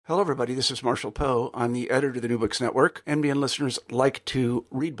Hello, everybody. This is Marshall Poe. I'm the editor of the New Books Network. NBN listeners like to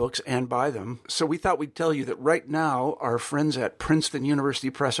read books and buy them. So we thought we'd tell you that right now, our friends at Princeton University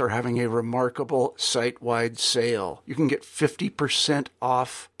Press are having a remarkable site-wide sale. You can get 50%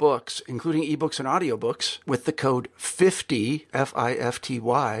 off books, including ebooks and audiobooks, with the code 50,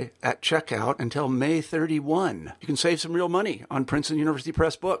 F-I-F-T-Y, at checkout until May 31. You can save some real money on Princeton University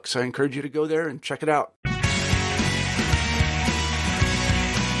Press books. I encourage you to go there and check it out.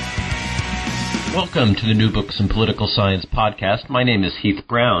 Welcome to the New Books in Political Science podcast. My name is Heath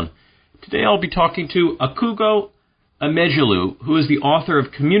Brown. Today I'll be talking to Akugo Emejulu, who is the author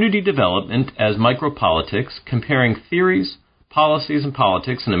of Community Development as Micropolitics, Comparing Theories, Policies, and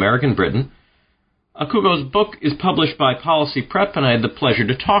Politics in American Britain. Akugo's book is published by Policy Prep, and I had the pleasure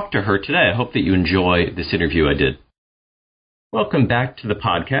to talk to her today. I hope that you enjoy this interview I did. Welcome back to the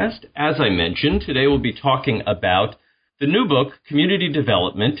podcast. As I mentioned, today we'll be talking about the new book, Community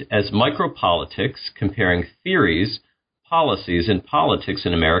Development as Micropolitics, Comparing Theories, Policies, and Politics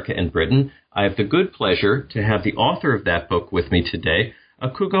in America and Britain. I have the good pleasure to have the author of that book with me today.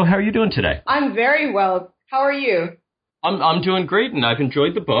 Akugo, how are you doing today? I'm very well. How are you? I'm doing great, and I've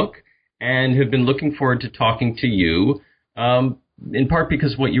enjoyed the book and have been looking forward to talking to you, in part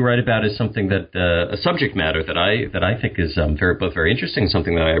because what you write about is something that, a subject matter that I think is both very interesting,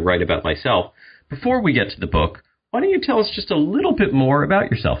 something that I write about myself. Before we get to the book, why don't you tell us just a little bit more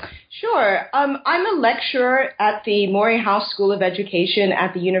about yourself? Sure. I'm a lecturer at the Morehouse School of Education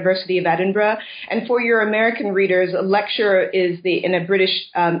at the University of Edinburgh. And for your American readers, a lecturer in a British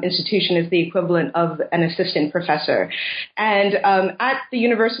institution is the equivalent of an assistant professor. And at the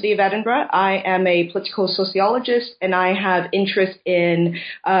University of Edinburgh, I am a political sociologist, and I have interest in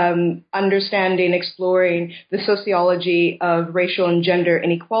understanding, exploring the sociology of racial and gender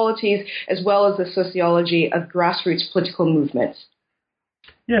inequalities, as well as the sociology of grassroots political movements.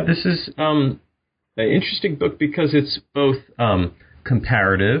 Yeah, this is an interesting book because it's both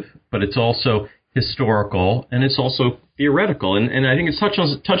comparative, but it's also historical, and it's also theoretical. And I think it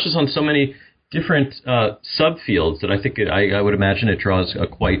touches on so many different subfields that I think I would imagine it draws a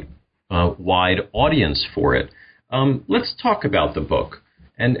quite wide audience for it. Let's talk about the book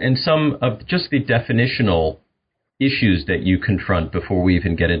and some of just the definitional issues that you confront before we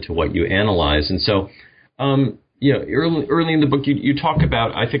even get into what you analyze. And so, early in the book, you talk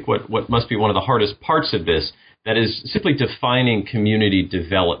about, I think, what must be one of the hardest parts of this, that is simply defining community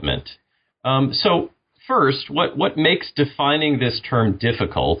development. So first, what makes defining this term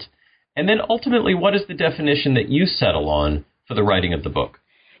difficult? And then ultimately, what is the definition that you settle on for the writing of the book?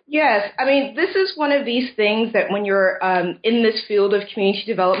 Yes, I mean, this is one of these things that when you're in this field of community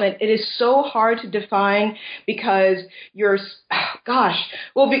development, it is so hard to define because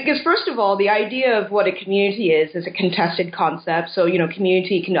because first of all, the idea of what a community is a contested concept. So,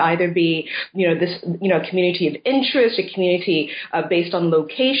 community can either be, community of interest, a community based on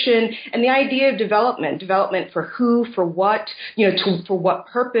location, and the idea of development for who, for what, for what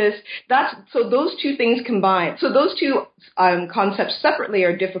purpose. So those two things combined. So those two concepts separately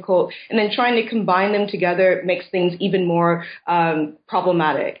are difficult, and then trying to combine them together makes things even more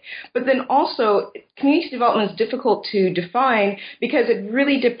problematic. But then also, community development is difficult to define because it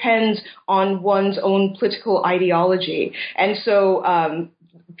really depends on one's own political ideology. And so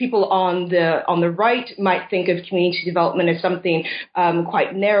people on the right might think of community development as something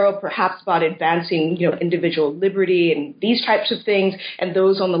quite narrow, perhaps about advancing, individual liberty and these types of things. And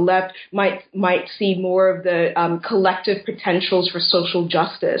those on the left might see more of the collective potentials for social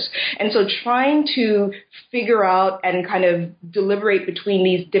justice. And so trying to figure out and kind of deliberate between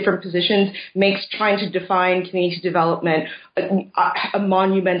these different positions makes trying to define community development a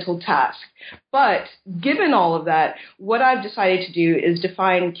monumental task. But given all of that, what I've decided to do is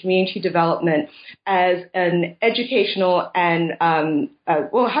define community development as an educational and,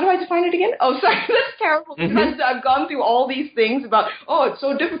 how do I define it again? Oh, sorry, that's terrible. Because I've gone through all these things about, it's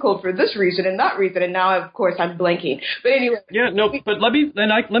so difficult for this reason and that reason, and now, of course, I'm blanking. But anyway. Yeah, no, but let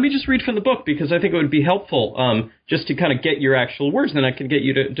me just read from the book, because I think it would be helpful just to kind of get your actual words, and then I can get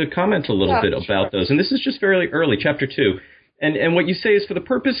you to comment a little bit about those. And this is just fairly early, chapter 2. And what you say is, for the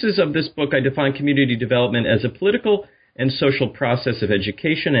purposes of this book, I define community development as a political and social process of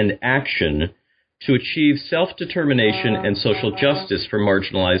education and action to achieve self-determination and social justice for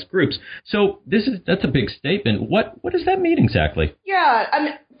marginalized groups. So that's a big statement. What does that mean exactly? Yeah,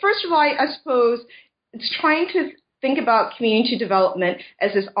 first of all, I suppose it's trying to think about community development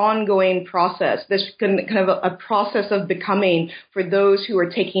as this ongoing process, this kind of a process of becoming for those who are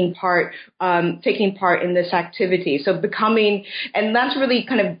taking part in this activity. So becoming, and that's really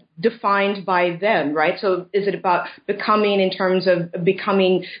kind of defined by them, right? So is it about becoming in terms of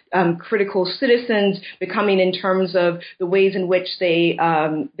becoming critical citizens, becoming in terms of the ways in which they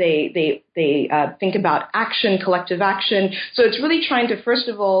think about action, collective action. So it's really trying to, first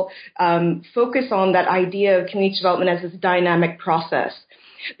of all, focus on that idea of community development as this dynamic process.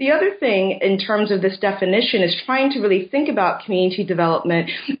 The other thing in terms of this definition is trying to really think about community development,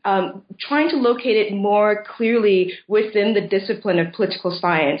 trying to locate it more clearly within the discipline of political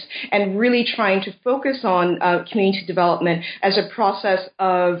science, and really trying to focus on community development as a process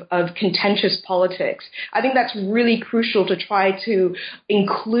of contentious politics. I think that's really crucial to try to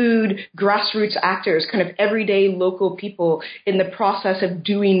include grassroots actors, kind of everyday local people in the process of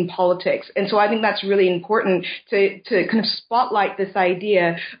doing politics. And so I think that's really important to kind of spotlight this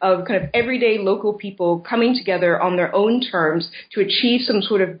idea of kind of everyday local people coming together on their own terms to achieve some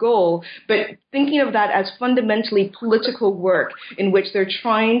sort of goal, but thinking of that as fundamentally political work in which they're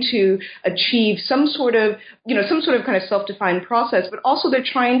trying to achieve some sort of kind of self-defined process, but also they're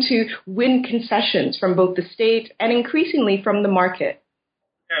trying to win concessions from both the state and increasingly from the market.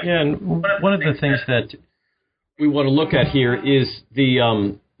 Yeah, and one of the things that we want to look at here is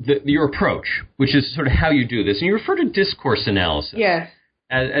your approach, which is sort of how you do this. And you refer to discourse analysis. Yes.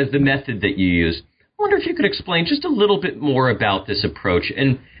 As the method that you use. I wonder if you could explain just a little bit more about this approach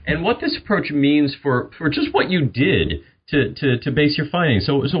and what this approach means for just what you did to base your findings.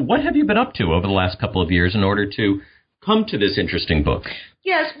 So what have you been up to over the last couple of years in order to come to this interesting book?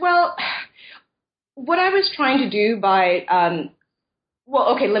 Yes, well, what I was trying to do by,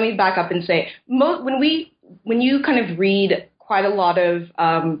 let me back up and say, when you kind of read quite a lot of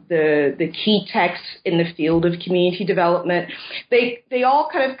the key texts in the field of community development, they all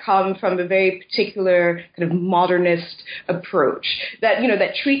kind of come from a very particular kind of modernist approach that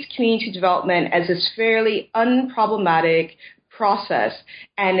treats community development as this fairly unproblematic process,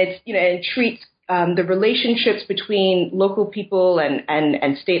 and it treats the relationships between local people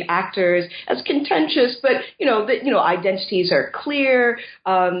and state actors as contentious, but identities are clear,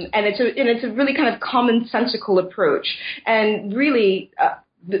 and it's a really kind of commonsensical approach. And really,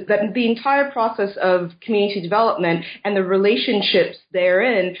 the entire process of community development and the relationships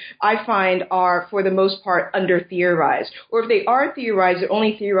therein, I find, are for the most part under-theorized. Or if they are theorized, they're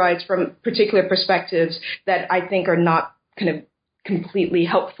only theorized from particular perspectives that I think are not kind of completely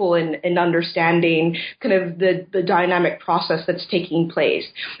helpful in understanding kind of the dynamic process that's taking place.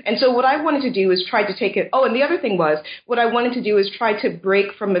 And so what I wanted to do is try to take it. Oh, and the other thing was, what I wanted to do is try to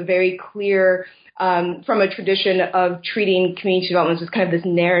break from a very clear, from a tradition of treating community development as kind of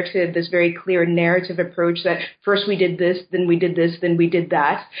this narrative, this very clear narrative approach that first we did this, then we did this, then we did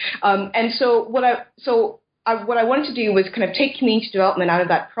that. And so what I wanted to do was kind of take community development out of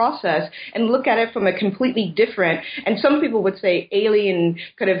that process and look at it from a completely different, and some people would say alien,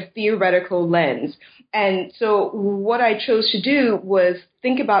 kind of theoretical lens. And so what I chose to do was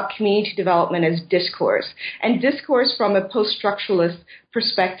think about community development as discourse, and discourse from a post-structuralist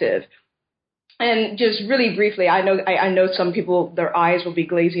perspective. And just really briefly, I know some people, their eyes will be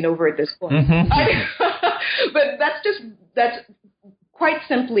glazing over at this point. Mm-hmm. But that's quite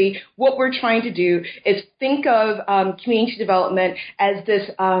simply, what we're trying to do is think of community development as this,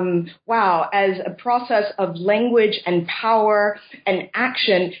 as a process of language and power and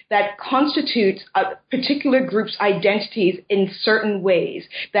action that constitutes a particular group's identities in certain ways.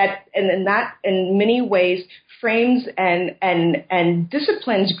 And that in many ways frames and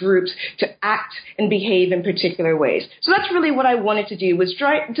disciplines groups to act and behave in particular ways. So that's really what I wanted to do, was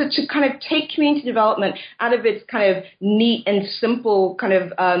try to kind of take community development out of its kind of neat and simple kind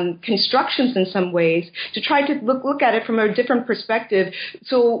of constructions in some ways, to try to look at it from a different perspective,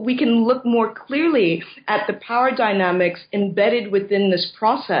 so we can look more clearly at the power dynamics embedded within this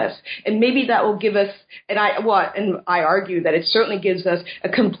process. And maybe that will give us, and I argue that it certainly gives us a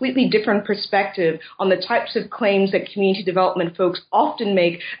completely different perspective on the types of claims that community development folks often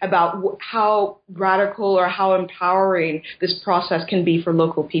make about how radical or how empowering this process can be for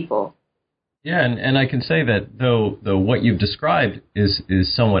local people. Yeah, and I can say that though what you've described is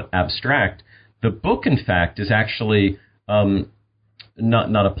somewhat abstract, the book in fact is actually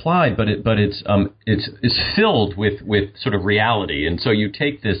not applied, but it's filled with sort of reality. And so you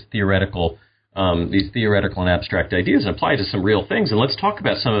take this these theoretical and abstract ideas and apply it to some real things. And let's talk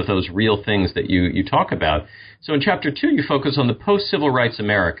about some of those real things that you talk about. So in Chapter 2, you focus on the post-civil rights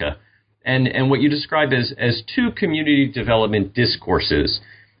America and what you describe as two community development discourses.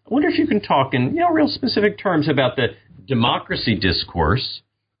 I wonder if you can talk in real specific terms about the democracy discourse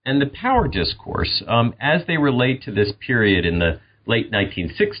and the power discourse as they relate to this period in the late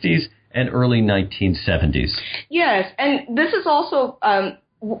 1960s and early 1970s. Yes, and this is also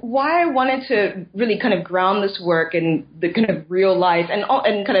why I wanted to really kind of ground this work in the kind of real life and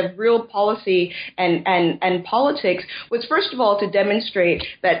kind of real policy and politics was, first of all, to demonstrate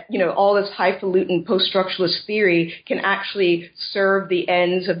that, all this highfalutin post-structuralist theory can actually serve the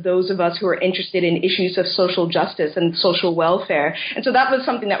ends of those of us who are interested in issues of social justice and social welfare. And so that was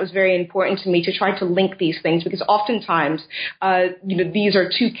something that was very important to me, to try to link these things, because oftentimes, these are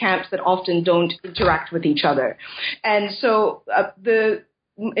two camps that often don't interact with each other. And so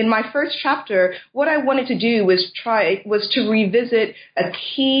in my first chapter, what I wanted to do was to revisit a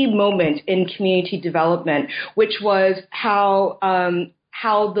key moment in community development, which was how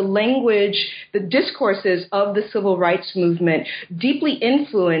the language, the discourses of the civil rights movement deeply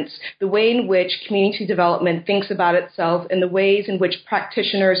influence the way in which community development thinks about itself and the ways in which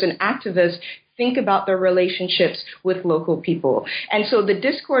practitioners and activists think about their relationships with local people. And so the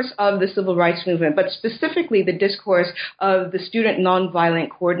discourse of the civil rights movement, but specifically the discourse of the Student Nonviolent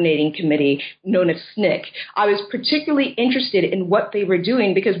Coordinating Committee, known as SNCC, I was particularly interested in what they were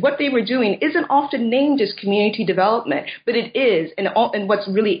doing, because what they were doing isn't often named as community development, but it is. And what's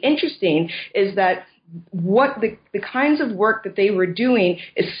really interesting is that what the kinds of work that they were doing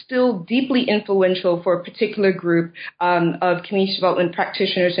is still deeply influential for a particular group of community development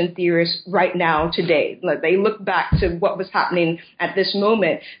practitioners and theorists right now today. They look back to what was happening at this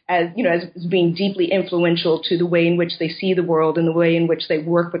moment as being deeply influential to the way in which they see the world and the way in which they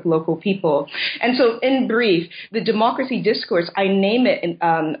work with local people. And so, in brief, the democracy discourse, I named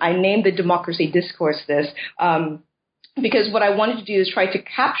the democracy discourse this because what I wanted to do is try to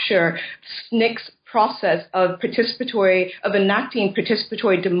capture SNCC's process of enacting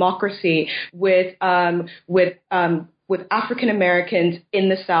participatory democracy with African Americans in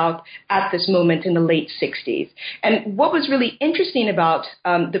the South at this moment in the late 60s. And what was really interesting about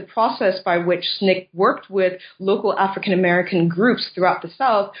the process by which SNCC worked with local African American groups throughout the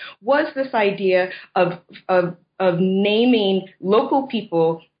South was this idea of naming local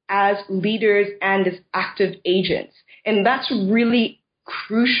people as leaders and as active agents. And that's really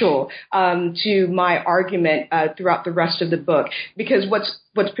crucial to my argument throughout the rest of the book, because what's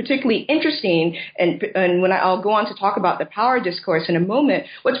particularly interesting, and when I'll go on to talk about the power discourse in a moment,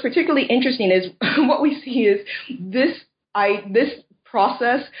 what's particularly interesting is what we see is this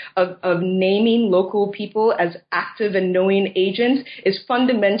process of naming local people as active and knowing agents is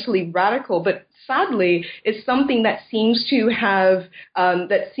fundamentally radical, but sadly is something that seems to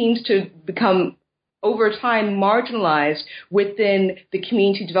become over time marginalized within the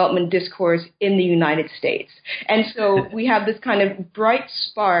community development discourse in the United States. And so we have this kind of bright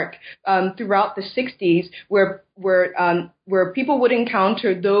spark throughout the 60s where people would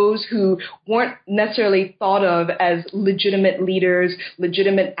encounter those who weren't necessarily thought of as legitimate leaders,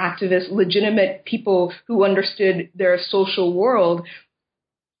 legitimate activists, legitimate people who understood their social world.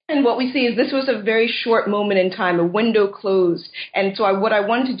 And what we see is this was a very short moment in time, a window closed. And so what I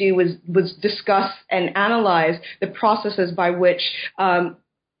wanted to do was discuss and analyze the processes by which the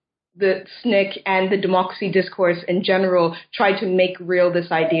SNCC and the democracy discourse in general tried to make real this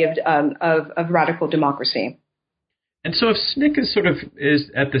idea of radical democracy. And so if SNCC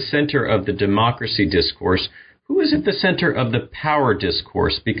is at the center of the democracy discourse, who is at the center of the power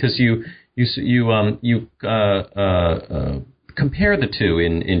discourse? Because you compare the two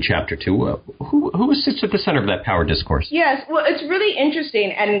in Chapter 2. Who sits at the center of that power discourse? Yes, well, it's really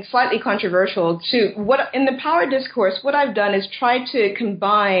interesting and slightly controversial, too. In the power discourse, what I've done is try to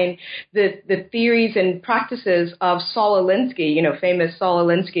combine the theories and practices of Saul Alinsky, famous Saul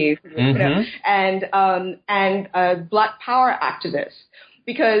Alinsky, and Black power activists.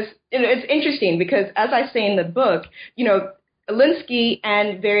 Because it's interesting, because as I say in the book, Alinsky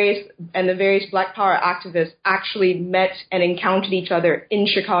and the various Black Power activists actually met and encountered each other in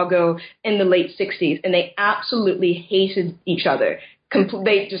Chicago in the late 60s, and they absolutely hated each other.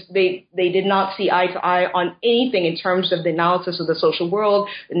 They did not see eye to eye on anything in terms of the analysis of the social world,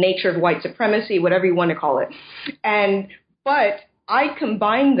 the nature of white supremacy, whatever you want to call it. But I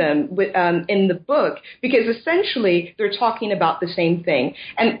combine them with, in the book because essentially they're talking about the same thing.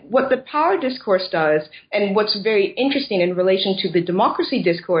 And what the power discourse does, and what's very interesting in relation to the democracy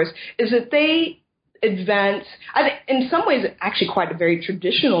discourse, is that they advance, I think in some ways, actually quite a very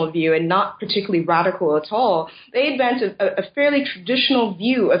traditional view and not particularly radical at all. They advance a fairly traditional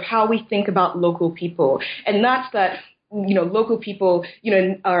view of how we think about local people. And that's that local people,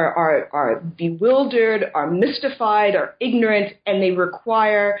 are bewildered, are mystified, are ignorant, and they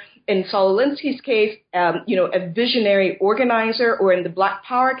require, in Saul Alinsky's case, a visionary organizer, or in the Black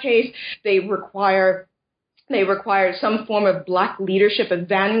Power case, they require some form of Black leadership, a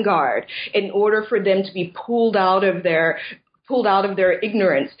vanguard, in order for them to be pulled out of their pulled out of their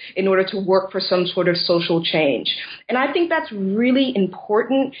ignorance in order to work for some sort of social change. And I think that's really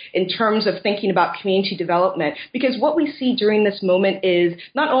important in terms of thinking about community development, because what we see during this moment is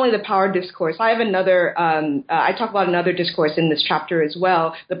not only the power discourse. I have another, I talk about another discourse in this chapter as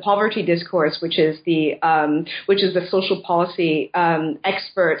well, the poverty discourse, which is the social policy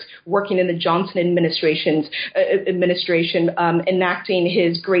experts working in the Johnson administration enacting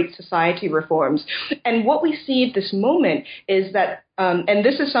his Great Society reforms. And what we see at this moment is that, and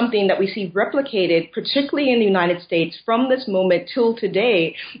this is something that we see replicated, particularly in the United States, from this moment till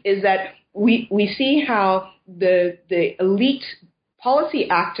today, is that we see how the elite policy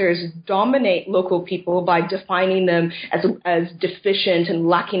actors dominate local people by defining them as deficient and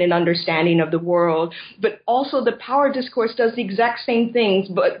lacking an understanding of the world. But also the power discourse does the exact same things,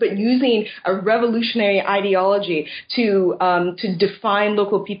 but using a revolutionary ideology to define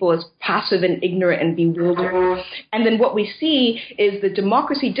local people as passive and ignorant and bewildered. And then what we see is the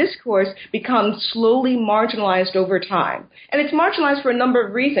democracy discourse becomes slowly marginalized over time. And it's marginalized for a number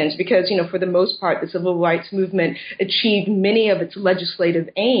of reasons, because, for the most part, the civil rights movement achieved many of its legislative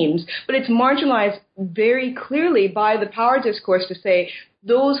aims, but it's marginalized very clearly by the power discourse to say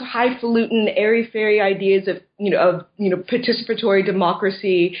those highfalutin, airy-fairy ideas of participatory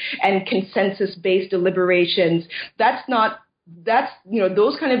democracy and consensus-based deliberations. Those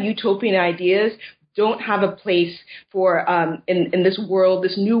kind of utopian ideas don't have a place for in this world,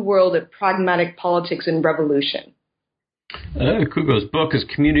 this new world of pragmatic politics and revolution. Akugo's book is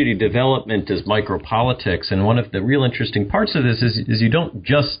Community Development as Micropolitics, and one of the real interesting parts of this is you don't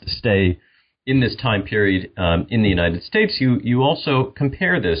just stay in this time period in the United States. You also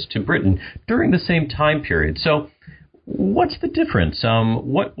compare this to Britain during the same time period. So what's the difference?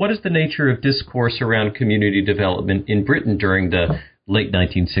 What is the nature of discourse around community development in Britain during the late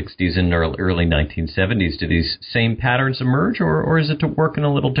 1960s and early 1970s? Do these same patterns emerge, or is it to work in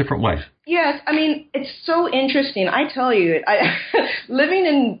a little different way? Yes, I mean, it's so interesting. I tell you,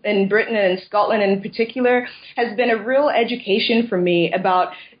 living in Britain and Scotland in particular has been a real education for me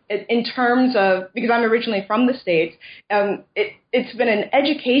about, in terms of, because I'm originally from the States, it's been an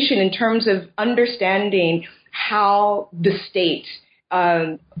education in terms of understanding how the state,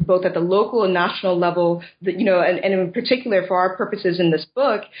 both at the local and national level, and in particular for our purposes in this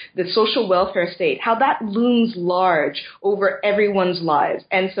book, the social welfare state, how that looms large over everyone's lives.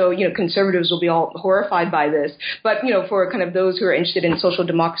 And so, conservatives will be all horrified by this. But, for kind of those who are interested in social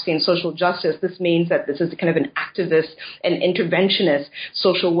democracy and social justice, this means that this is kind of an activist and interventionist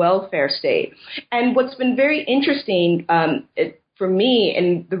social welfare state. And what's been very interesting, for me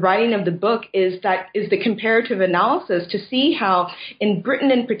in the writing of the book is the comparative analysis to see how in Britain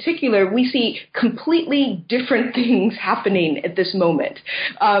in particular we see completely different things happening at this moment.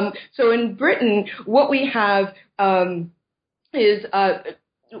 So in Britain, what we have is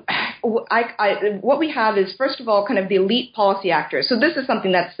what we have is, first of all, kind of the elite policy actors. So this is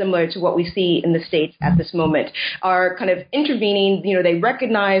something that's similar to what we see in the States at this moment, are kind of intervening. They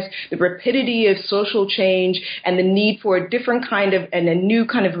recognize the rapidity of social change and the need for a different kind of and a new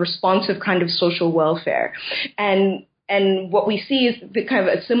kind of responsive kind of social welfare. And what we see is the kind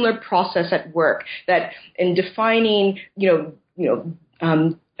of a similar process at work, that in defining,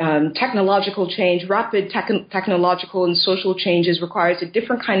 technological change, rapid technological and social changes requires a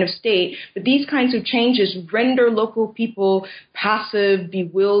different kind of state, but these kinds of changes render local people passive,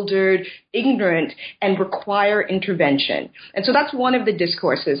 bewildered, ignorant, and require intervention. And so that's one of the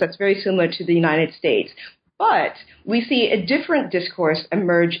discourses that's very similar to the United States. But we see a different discourse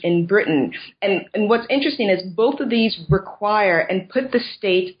emerge in Britain. And what's interesting is both of these require and put the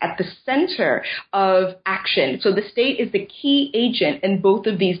state at the center of action. So the state is the key agent in both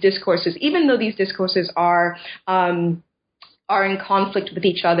of these discourses, even though these discourses are in conflict with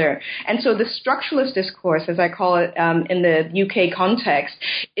each other. And so the structuralist discourse, as I call it in the UK context,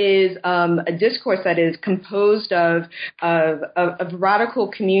 is a discourse that is composed of radical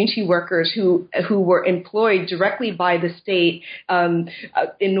community workers who were employed directly by the state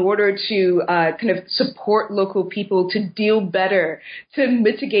in order to kind of support local people to deal better, to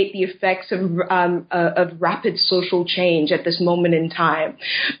mitigate the effects of rapid social change at this moment in time.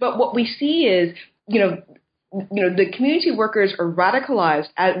 But what we see is, the community workers are radicalized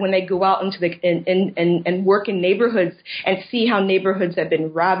when they go out into and work in neighborhoods and see how neighborhoods have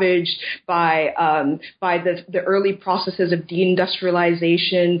been ravaged by the early processes of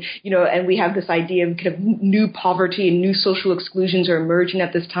deindustrialization, and we have this idea of kind of new poverty and new social exclusions are emerging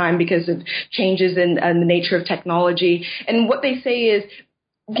at this time because of changes in the nature of technology. And what they say is,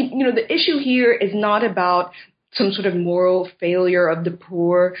 the issue here is not about some sort of moral failure of the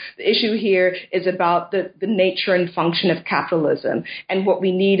poor. The issue here is about the nature and function of capitalism. And what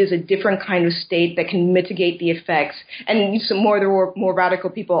we need is a different kind of state that can mitigate the effects. And some more radical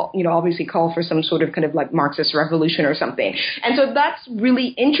people, obviously call for some sort of kind of like Marxist revolution or something. And so that's really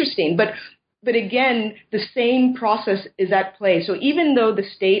interesting. But again, the same process is at play. So even though the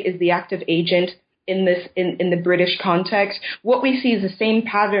state is the active agent in the British context, what we see is the same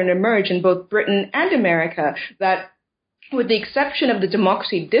pattern emerge in both Britain and America, that with the exception of the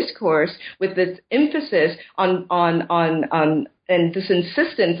democracy discourse, with this emphasis on and this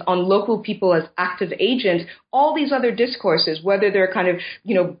insistence on local people as active agents, all these other discourses, whether they're kind of,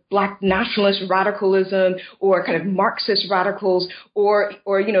 black nationalist radicalism or kind of Marxist radicals or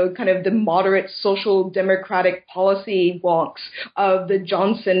kind of the moderate social democratic policy wonks of the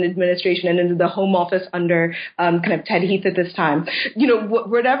Johnson administration and into the Home Office under kind of Ted Heath at this time,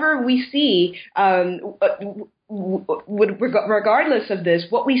 whatever we see, regardless of this,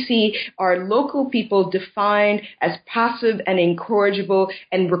 what we see are local people defined as passive and incorrigible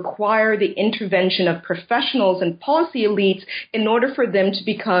and require the intervention of professionals and policy elites in order for them to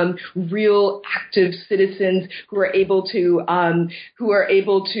become real active citizens who are able to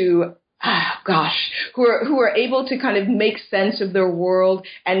kind of make sense of their world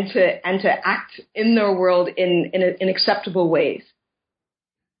and to act in their world in acceptable ways.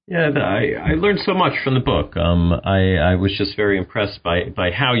 Yeah, I learned so much from the book. I was just very impressed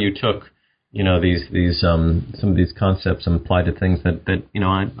by how you took, these some of these concepts and applied to things that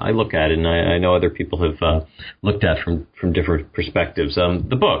I look at and I know other people have looked at from different perspectives.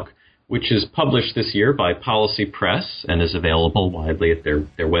 The book, which is published this year by Policy Press and is available widely at their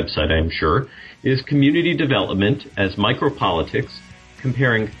website, I'm sure, is Community Development as Micropolitics,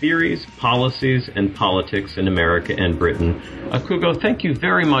 Comparing Theories, Policies, and Politics in America and Britain. Akugo, thank you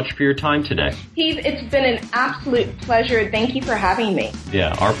very much for your time today. Steve, it's been an absolute pleasure. Thank you for having me.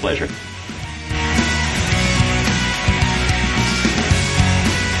 Yeah, our pleasure.